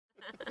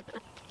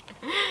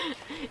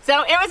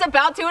So it was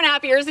about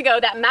 2.5 years ago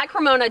that Matt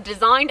Cremona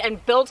designed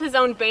and built his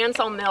own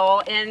bandsaw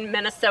mill in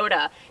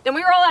Minnesota. Then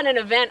we were all at an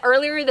event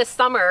earlier this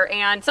summer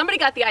and somebody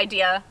got the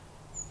idea,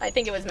 I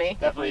think it was me.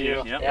 Definitely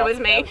you. Yep. It was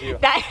me.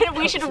 That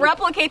we should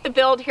replicate the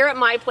build here at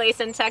my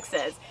place in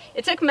Texas.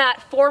 It took Matt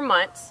 4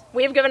 months.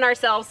 We have given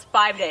ourselves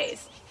 5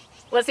 days.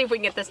 Let's see if we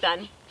can get this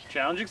done.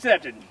 Challenge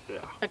accepted. Yeah.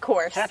 Of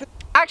course.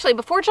 Actually,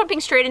 before jumping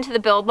straight into the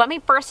build, let me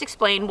first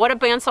explain what a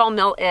bandsaw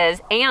mill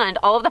is and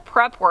all of the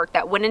prep work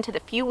that went into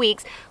the few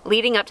weeks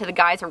leading up to the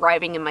guys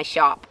arriving in my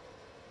shop.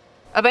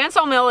 A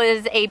bandsaw mill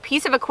is a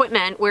piece of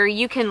equipment where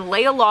you can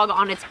lay a log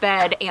on its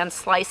bed and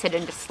slice it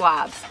into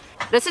slabs.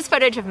 This is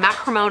footage of Matt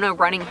Cremona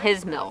running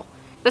his mill.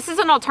 This is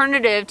an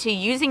alternative to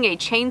using a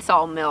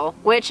chainsaw mill,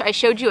 which I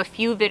showed you a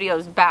few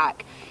videos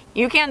back.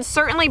 You can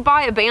certainly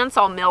buy a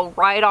bandsaw mill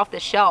right off the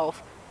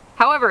shelf.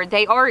 However,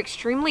 they are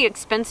extremely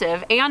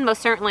expensive and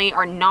most certainly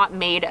are not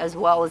made as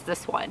well as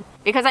this one.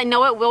 Because I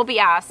know it will be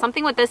asked,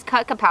 something with this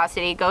cut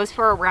capacity goes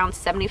for around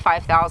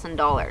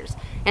 $75,000.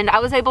 And I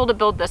was able to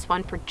build this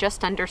one for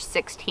just under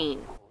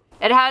 16.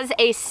 It has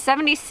a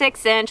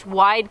 76-inch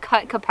wide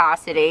cut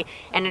capacity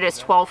and it is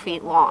 12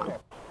 feet long.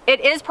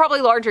 It is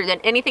probably larger than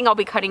anything I'll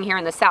be cutting here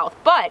in the South,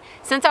 but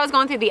since I was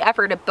going through the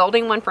effort of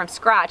building one from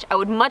scratch, I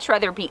would much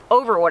rather be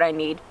over what I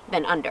need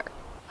than under.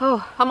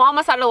 Oh, I'm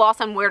almost at a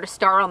loss on where to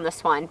start on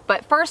this one,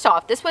 but first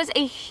off, this was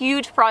a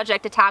huge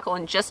project to tackle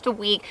in just a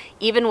week,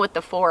 even with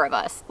the 4 of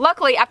us.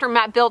 Luckily, after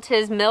Matt built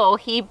his mill,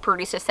 he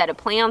produced a set of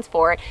plans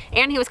for it,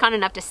 and he was kind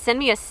enough to send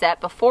me a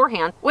set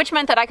beforehand, which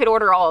meant that I could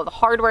order all of the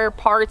hardware,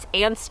 parts,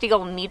 and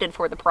steel needed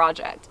for the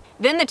project.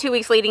 Then the 2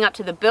 weeks leading up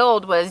to the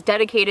build was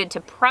dedicated to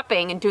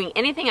prepping and doing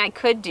anything I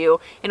could do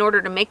in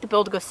order to make the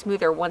build go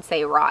smoother once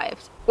they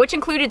arrived, which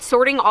included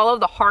sorting all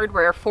of the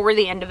hardware for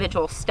the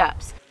individual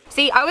steps.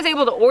 See, I was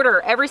able to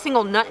order every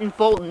single nut and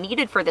bolt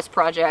needed for this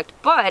project,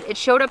 but it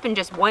showed up in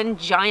just one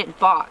giant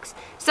box.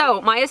 So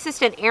my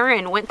assistant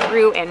Aaron went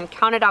through and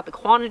counted out the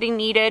quantity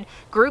needed,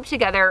 grouped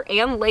together,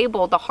 and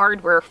labeled the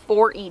hardware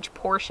for each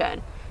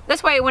portion.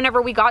 This way, whenever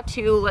we got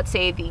to, let's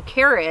say, the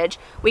carriage,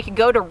 we could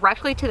go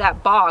directly to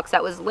that box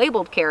that was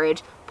labeled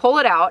carriage, pull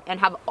it out,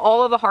 and have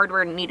all of the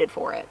hardware needed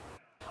for it.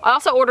 I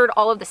also ordered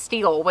all of the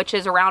steel, which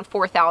is around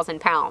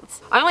 4,000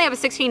 pounds. I only have a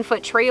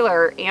 16-foot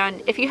trailer,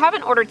 and if you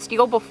haven't ordered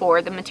steel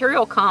before, the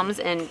material comes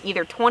in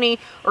either 20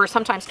 or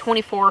sometimes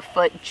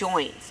 24-foot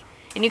joints.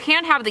 And you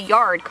can have the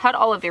yard cut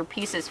all of your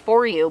pieces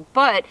for you,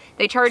 but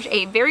they charge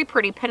a very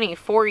pretty penny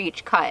for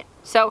each cut.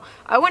 So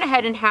I went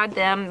ahead and had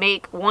them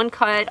make one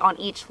cut on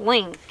each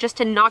length just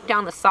to knock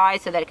down the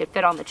size so that it could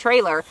fit on the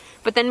trailer,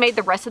 but then made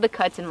the rest of the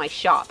cuts in my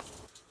shop.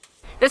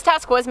 This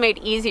task was made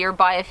easier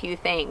by a few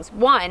things.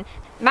 One,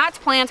 Matt's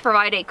plans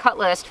provide a cut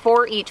list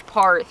for each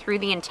part through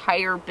the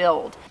entire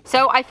build.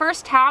 So I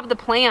first tabbed the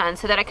plan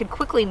so that I could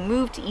quickly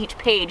move to each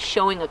page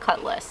showing a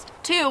cut list.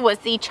 2 was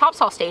the chop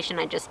saw station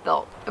I just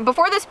built.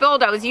 Before this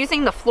build, I was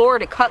using the floor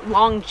to cut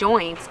long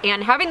joints,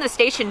 and having the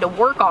station to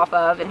work off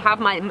of and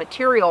have my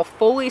material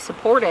fully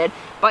supported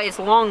by its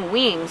long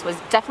wings was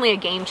definitely a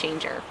game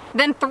changer.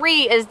 Then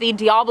 3 is the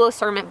Diablo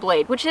Cermet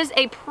blade, which is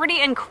a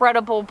pretty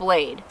incredible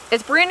blade.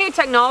 It's brand new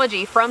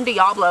technology from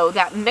Diablo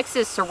that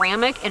mixes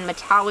ceramic and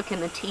metallic in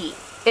the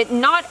teeth. It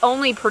not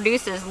only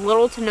produces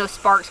little to no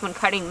sparks when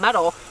cutting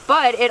metal,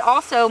 but it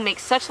also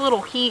makes such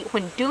little heat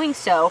when doing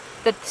so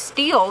that the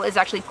steel is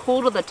actually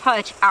cool to the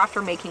touch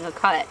after making a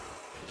cut.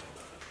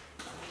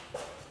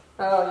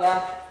 Oh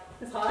yeah.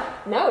 It's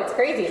hot? No, it's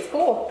crazy. It's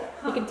cool.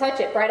 You can touch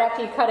it right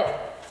after you cut it.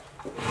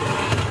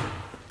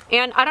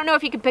 And I don't know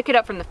if you can pick it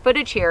up from the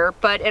footage here,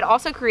 but it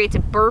also creates a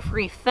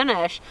burr-free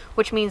finish,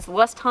 which means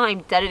less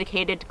time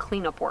dedicated to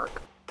cleanup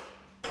work.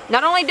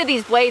 Not only do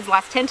these blades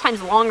last 10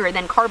 times longer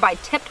than carbide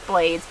tipped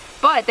blades,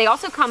 but they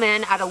also come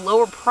in at a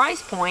lower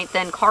price point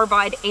than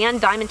carbide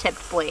and diamond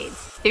tipped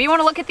blades. If you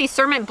want to look at these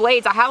Cermet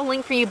blades, I have a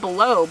link for you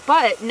below,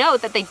 but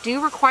note that they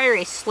do require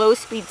a slow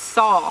speed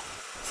saw,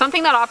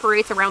 something that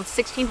operates around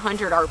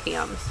 1600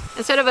 RPMs,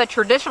 instead of a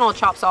traditional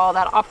chop saw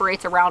that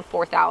operates around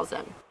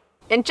 4000.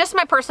 In just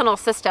my personal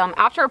system,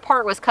 after a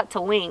part was cut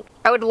to length,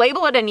 I would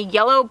label it in a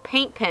yellow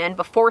paint pen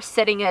before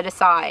setting it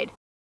aside.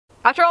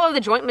 After all of the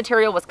joint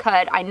material was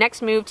cut, I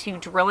next moved to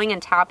drilling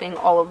and tapping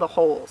all of the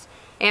holes.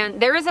 And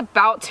there is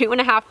about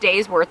 2.5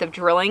 days worth of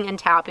drilling and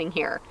tapping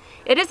here.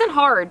 It isn't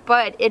hard,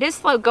 but it is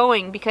slow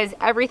going because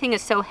everything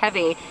is so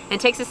heavy and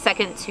takes a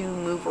second to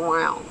move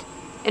around.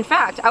 In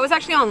fact, I was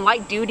actually on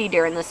light duty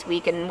during this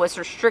week and was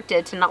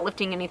restricted to not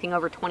lifting anything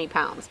over 20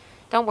 pounds.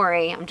 Don't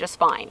worry, I'm just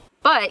fine.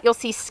 But you'll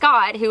see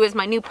Scott, who is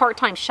my new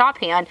part-time shop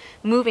hand,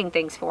 moving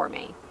things for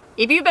me.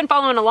 If you've been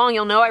following along,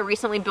 you'll know I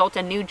recently built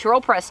a new drill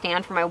press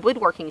stand for my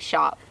woodworking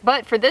shop.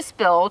 But for this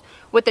build,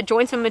 with the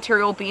joints of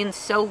material being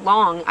so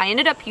long, I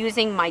ended up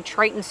using my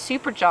Triton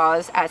Super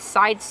Jaws as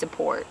side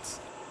supports.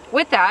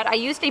 With that, I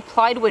used a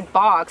plywood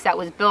box that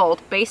was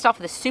built based off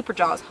of the Super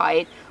Jaws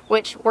height,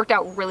 which worked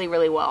out really,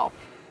 really well.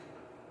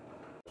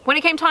 When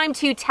it came time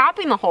to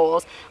tapping the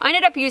holes, I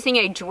ended up using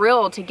a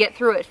drill to get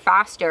through it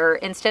faster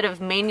instead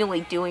of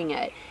manually doing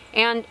it.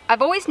 and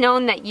I've always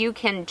known that you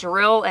can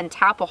drill and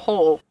tap a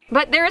hole,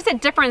 but there is a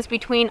difference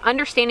between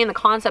understanding the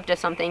concept of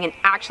something and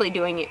actually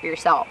doing it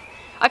yourself.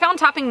 I found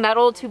tapping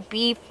metal to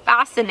be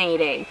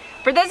fascinating.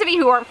 For those of you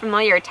who aren't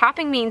familiar,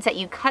 tapping means that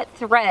you cut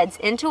threads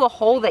into a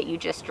hole that you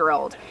just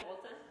drilled.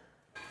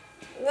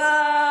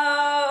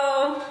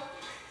 Whoa!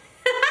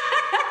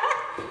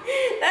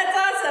 That's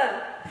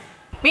awesome!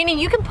 Meaning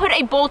you can put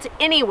a bolt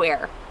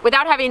anywhere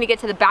without having to get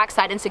to the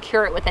backside and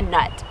secure it with a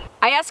nut.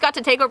 IS got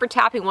to take over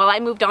tapping while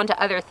I moved on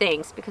to other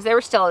things because there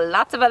were still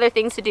lots of other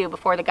things to do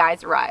before the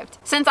guys arrived.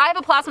 Since I have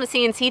a plasma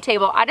CNC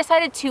table, I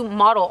decided to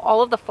model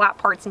all of the flat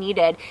parts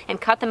needed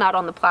and cut them out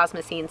on the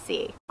plasma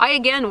CNC. I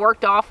again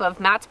worked off of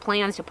Matt's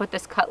plans to put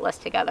this cut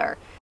list together.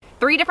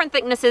 3 different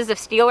thicknesses of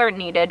steel are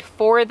needed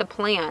for the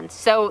plan,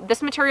 so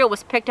this material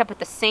was picked up at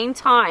the same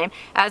time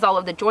as all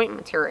of the joint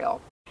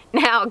material.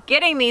 Now,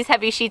 getting these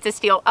heavy sheets of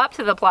steel up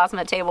to the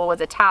plasma table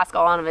was a task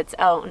all on its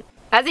own.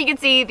 As you can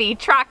see, the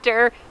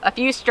tractor, a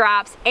few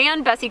straps,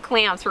 and Bessie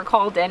clamps were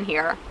called in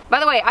here. By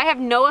the way, I have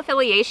no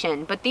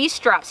affiliation, but these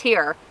straps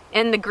here,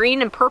 in the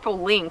green and purple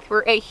length,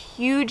 were a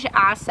huge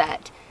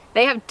asset.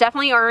 They have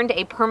definitely earned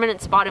a permanent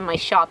spot in my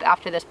shop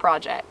after this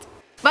project.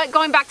 But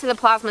going back to the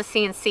plasma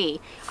CNC,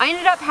 I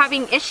ended up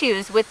having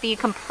issues with the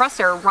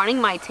compressor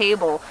running my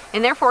table,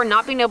 and therefore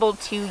not being able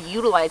to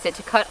utilize it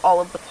to cut all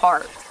of the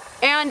parts.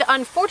 And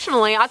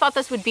unfortunately, I thought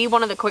this would be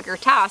one of the quicker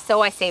tasks,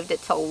 so I saved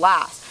it till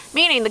last.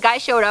 Meaning the guy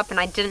showed up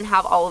and I didn't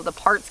have all of the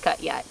parts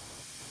cut yet.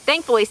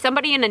 Thankfully,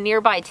 somebody in a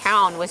nearby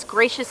town was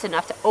gracious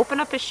enough to open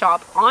up his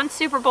shop on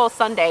Super Bowl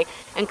Sunday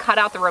and cut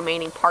out the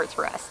remaining parts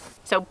for us.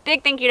 So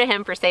big thank you to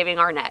him for saving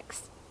our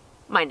necks.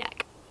 My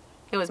neck.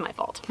 It was my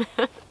fault.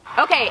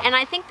 Okay, and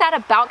I think that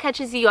about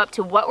catches you up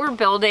to what we're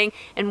building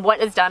and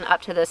what is done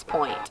up to this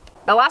point.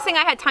 The last thing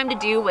I had time to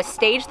do was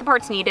stage the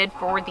parts needed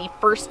for the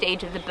first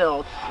stage of the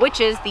build,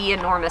 which is the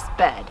enormous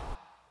bed.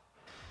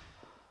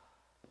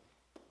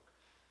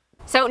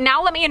 So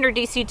now let me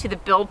introduce you to the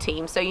build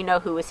team so you know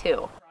who is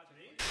who.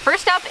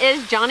 First up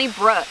is Johnny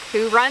Brook,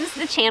 who runs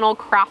the channel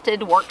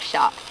Crafted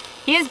Workshop.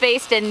 He is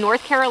based in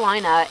North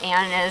Carolina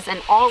and is an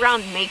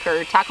all-around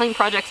maker, tackling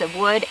projects of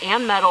wood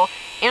and metal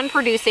and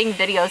producing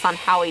videos on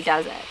how he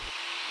does it.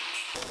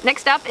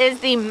 Next up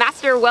is the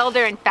master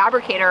welder and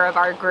fabricator of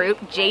our group,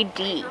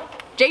 JD.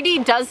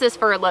 JD does this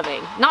for a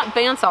living, not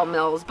bandsaw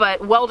mills,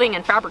 but welding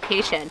and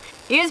fabrication.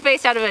 He is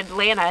based out of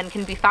Atlanta and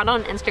can be found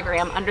on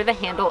Instagram under the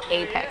handle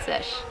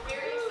Apexish.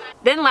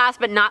 Then last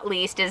but not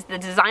least is the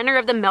designer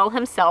of the mill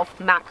himself,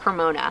 Matt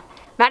Cremona.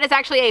 Matt is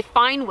actually a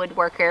fine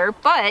woodworker,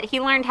 but he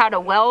learned how to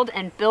weld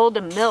and build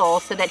a mill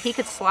so that he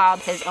could slab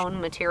his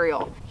own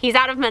material. He's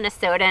out of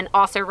Minnesota and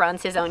also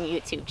runs his own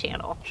YouTube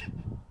channel.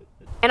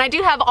 And I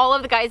do have all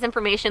of the guys'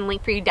 information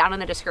linked for you down in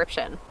the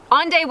description.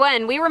 On day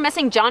 1, we were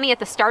missing Johnny at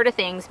the start of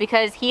things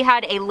because he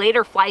had a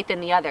later flight than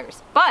the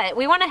others. But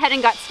we went ahead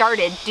and got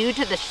started due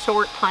to the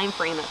short time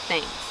frame of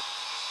things.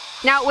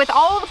 Now, with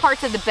all of the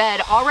parts of the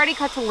bed already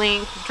cut to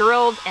length,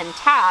 drilled, and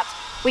tapped,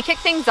 we kicked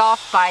things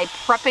off by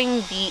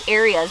prepping the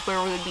areas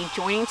where we would be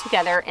joining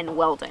together and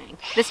welding.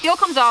 The steel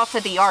comes off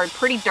of the yard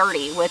pretty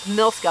dirty with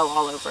Milsko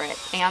all over it,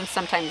 and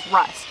sometimes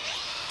rust.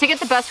 To get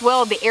the best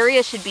weld, the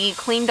area should be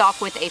cleaned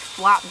off with a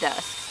flap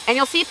disc. And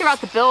you'll see throughout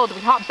the build,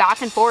 we hop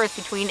back and forth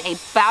between a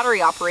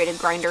battery-operated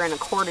grinder and a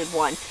corded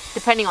one,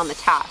 depending on the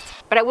task.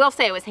 But I will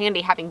say it was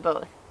handy having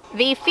both.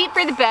 The feet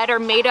for the bed are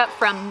made up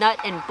from nut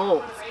and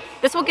bolts.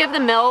 This will give the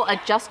mill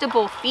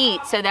adjustable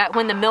feet so that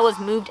when the mill is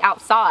moved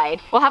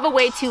outside, we'll have a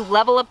way to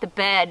level up the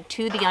bed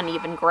to the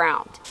uneven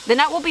ground. The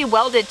nut will be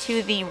welded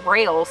to the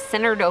rail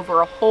centered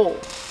over a hole.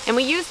 And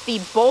we used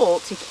the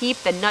bolt to keep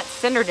the nut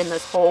centered in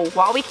this hole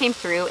while we came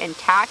through and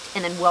tacked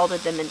and then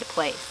welded them into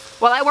place.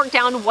 While I worked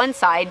down one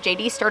side,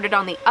 JD started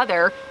on the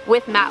other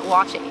with Matt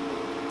watching.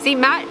 See,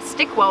 Matt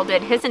stick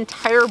welded his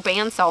entire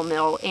bandsaw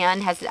mill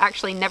and has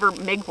actually never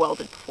MIG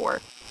welded before.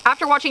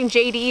 After watching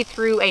JD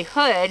through a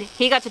hood,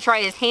 he got to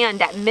try his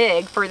hand at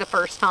MIG for the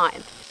first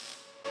time.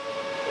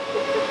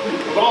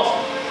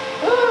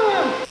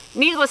 Awesome.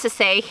 Needless to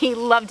say, he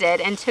loved it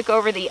and took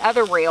over the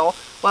other rail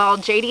while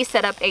JD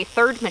set up a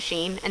third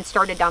machine and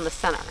started down the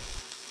center.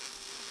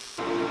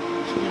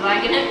 You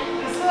liking it?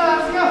 It's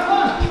got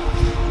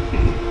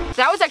fun.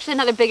 That was actually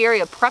another big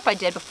area of prep I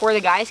did before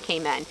the guys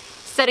came in.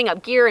 Setting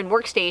up gear and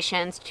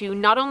workstations to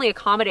not only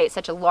accommodate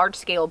such a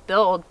large-scale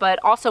build, but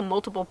also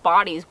multiple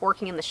bodies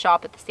working in the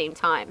shop at the same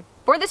time.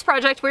 For this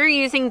project, we're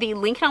using the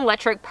Lincoln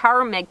Electric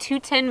PowerMig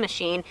 210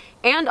 machine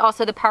and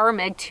also the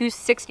PowerMig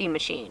 260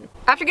 machine.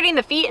 After getting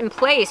the feet in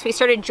place, we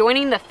started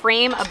joining the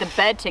frame of the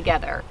bed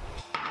together.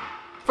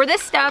 For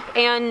this step,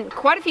 and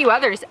quite a few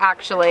others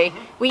actually,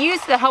 we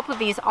used the help of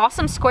these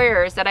awesome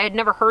squares that I had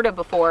never heard of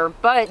before,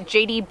 but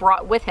JD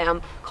brought with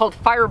him, called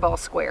Fireball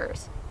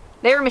squares.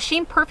 They are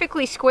machined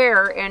perfectly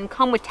square and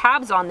come with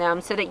tabs on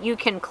them so that you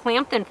can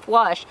clamp them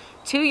flush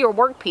to your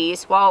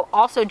workpiece while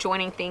also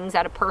joining things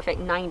at a perfect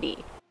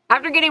 90.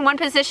 After getting one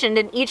positioned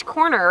in each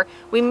corner,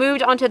 we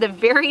moved on to the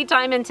very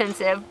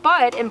time-intensive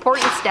but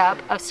important step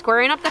of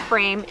squaring up the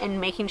frame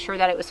and making sure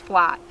that it was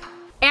flat.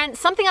 And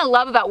something I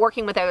love about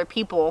working with other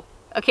people,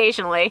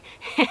 occasionally,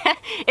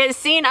 is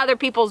seeing other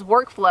people's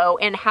workflow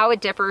and how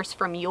it differs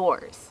from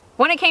yours.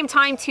 When it came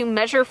time to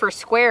measure for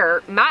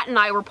square, Matt and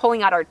I were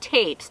pulling out our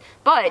tapes,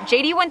 but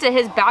JD went to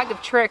his bag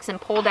of tricks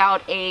and pulled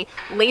out a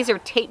laser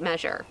tape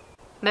measure.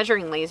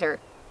 Measuring laser.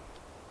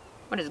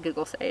 What does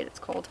Google say it's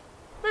called?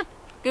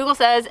 Google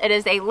says it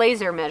is a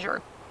laser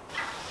measure.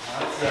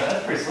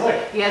 That's pretty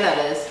slick. Yeah, that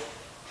is.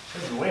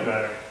 This is way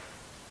better.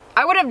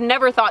 I would have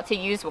never thought to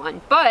use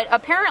one, but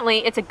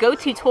apparently it's a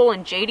go-to tool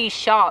in JD's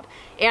shop,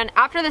 and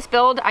after this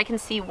build, I can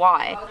see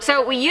why.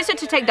 So we used it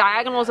to take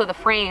diagonals of the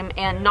frame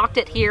and knocked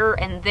it here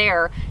and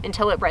there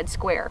until it read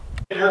square.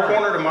 Your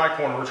corner to my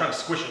corner, we're trying to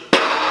squish it.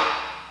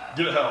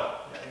 Give it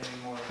hell.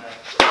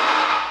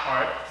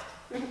 All right.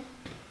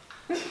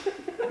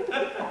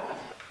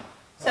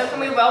 So can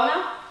we weld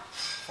now?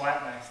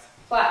 Flat next.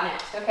 Flat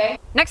next, okay.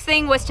 Next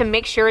thing was to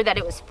make sure that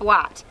it was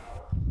flat.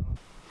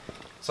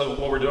 So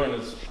what we're doing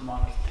is,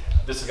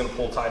 this is going to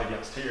pull tight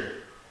against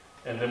here,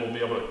 and then we'll be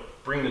able to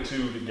bring the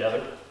two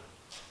together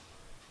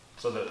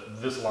so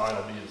that this line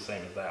will be the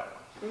same as that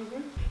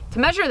one. To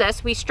measure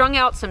this, we strung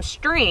out some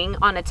string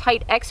on a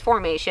tight X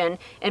formation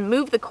and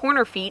moved the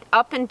corner feet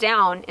up and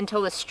down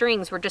until the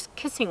strings were just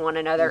kissing one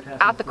another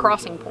at the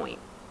crossing point.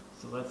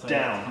 So let's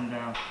Down. come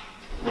down.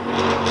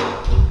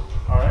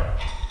 All right.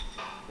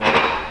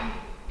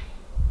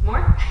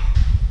 More?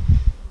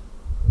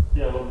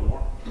 Yeah, a little bit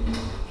more.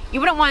 You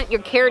wouldn't want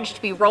your carriage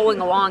to be rolling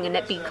along and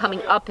it be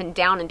coming up and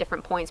down in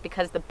different points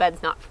because the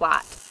bed's not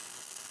flat.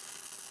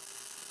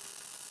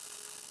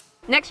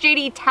 Next,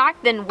 JD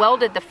tacked then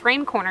welded the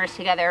frame corners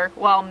together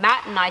while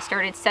Matt and I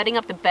started setting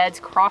up the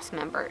bed's cross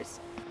members.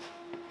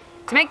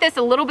 To make this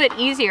a little bit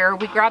easier,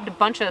 we grabbed a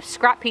bunch of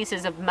scrap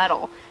pieces of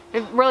metal.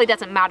 It really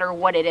doesn't matter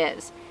what it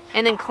is,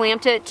 and then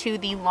clamped it to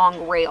the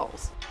long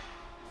rails.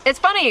 It's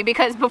funny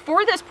because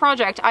before this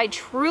project, I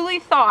truly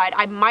thought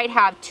I might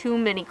have too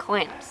many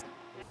clamps.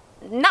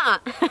 Nah.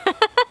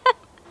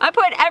 I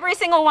put every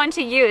single one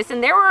to use,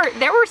 and there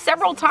were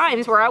several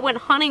times where I went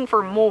hunting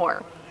for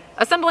more.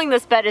 Assembling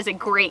this bed is a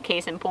great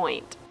case in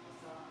point.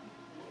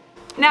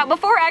 Now,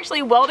 before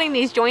actually welding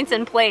these joints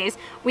in place,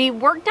 we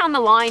worked down the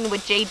line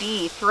with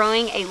JD,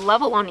 throwing a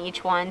level on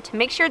each one to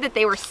make sure that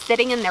they were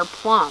sitting in their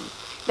plumb.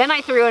 Then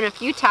I threw in a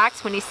few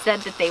tacks when he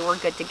said that they were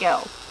good to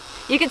go.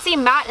 You can see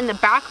Matt in the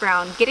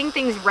background getting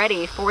things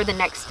ready for the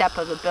next step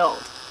of the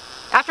build.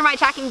 After my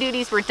tacking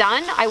duties were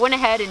done, I went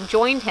ahead and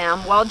joined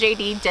him while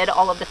JD did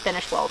all of the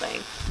finish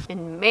welding.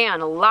 And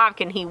man, alive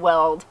can he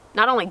weld.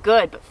 Not only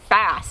good, but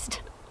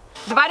fast.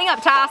 Dividing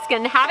up tasks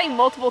and having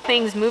multiple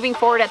things moving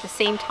forward at the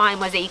same time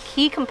was a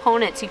key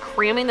component to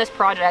cramming this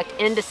project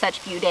into such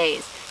few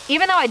days.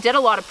 Even though I did a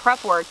lot of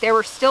prep work, there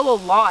were still a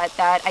lot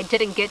that I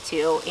didn't get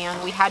to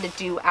and we had to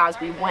do as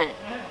we went.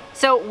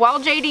 So while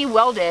JD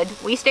welded,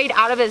 we stayed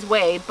out of his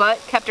way, but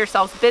kept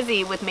ourselves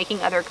busy with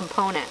making other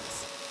components.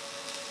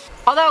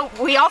 Although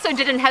we also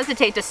didn't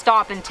hesitate to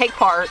stop and take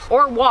part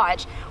or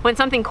watch when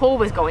something cool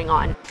was going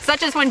on,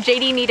 such as when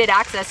JD needed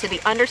access to the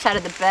underside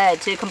of the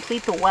bed to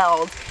complete the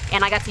weld,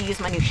 and I got to use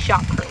my new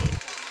shop crane.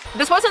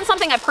 This wasn't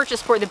something I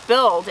purchased for the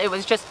build, it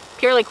was just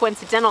purely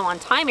coincidental on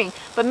timing,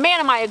 but man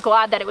am I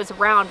glad that it was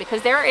around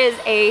because there is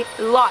a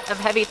lot of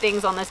heavy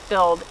things on this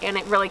build and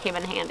it really came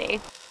in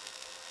handy.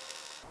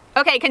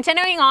 Okay,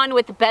 continuing on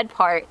with the bed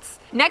parts.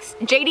 Next,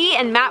 JD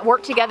and Matt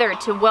worked together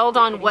to weld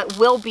on what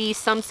will be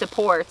some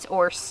supports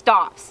or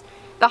stops.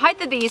 The height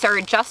of these are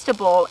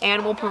adjustable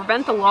and will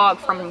prevent the log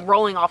from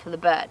rolling off of the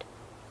bed.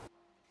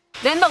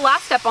 Then the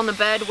last step on the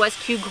bed was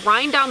to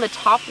grind down the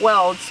top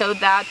weld so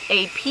that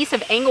a piece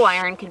of angle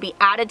iron could be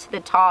added to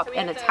the top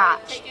and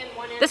attached.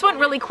 This went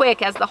really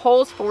quick as the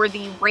holes for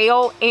the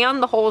rail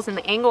and the holes in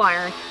the angle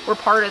iron were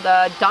part of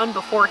the done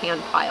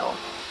beforehand pile.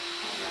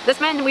 This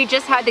meant we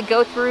just had to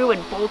go through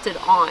and bolt it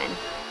on.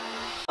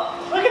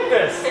 Look at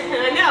this.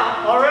 I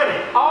know.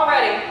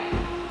 Already.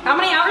 How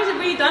many hours have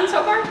we done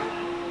so far?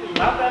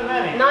 Not that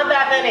many. Not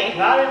that many.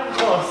 Not even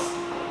close.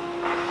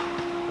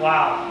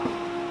 Wow.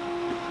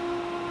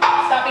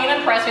 Stop being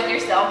impressed with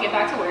yourself, get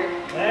back to work.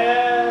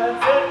 And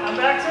that's it. I'm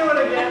back to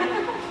it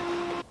again.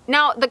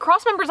 Now, the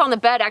cross members on the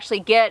bed actually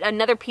get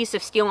another piece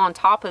of steel on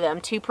top of them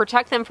to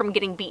protect them from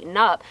getting beaten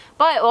up,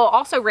 but it will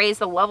also raise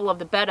the level of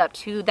the bed up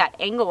to that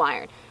angle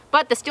iron.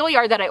 But the steel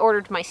yard that I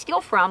ordered my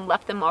steel from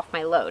left them off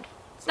my load.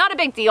 It's not a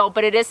big deal,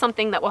 but it is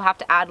something that we'll have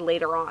to add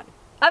later on.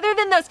 Other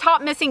than those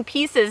top missing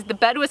pieces, the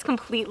bed was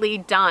completely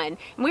done.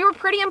 And we were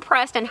pretty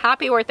impressed and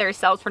happy with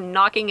ourselves for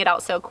knocking it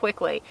out so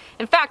quickly.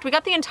 In fact, we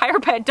got the entire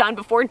bed done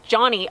before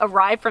Johnny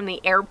arrived from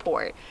the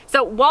airport.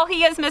 So while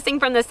he is missing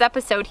from this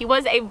episode, he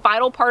was a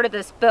vital part of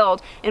this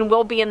build and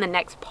will be in the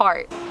next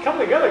part. Come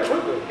together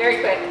quickly. Very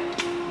quick.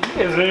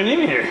 You guys didn't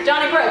even here.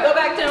 Johnny Bro, go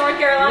back to North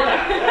Carolina.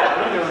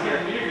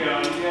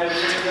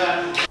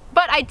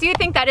 But I do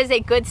think that is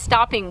a good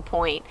stopping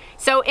point.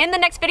 So in the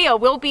next video,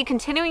 we'll be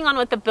continuing on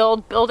with the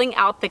build, building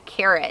out the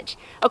carriage.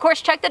 Of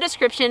course, check the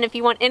description if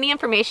you want any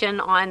information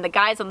on the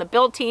guys on the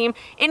build team,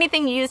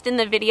 anything used in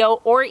the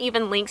video, or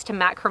even links to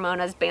Matt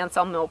Cremona's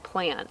bandsaw mill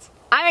plans.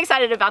 I'm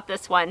excited about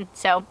this one,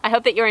 so I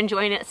hope that you're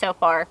enjoying it so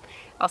far.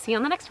 I'll see you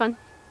on the next one.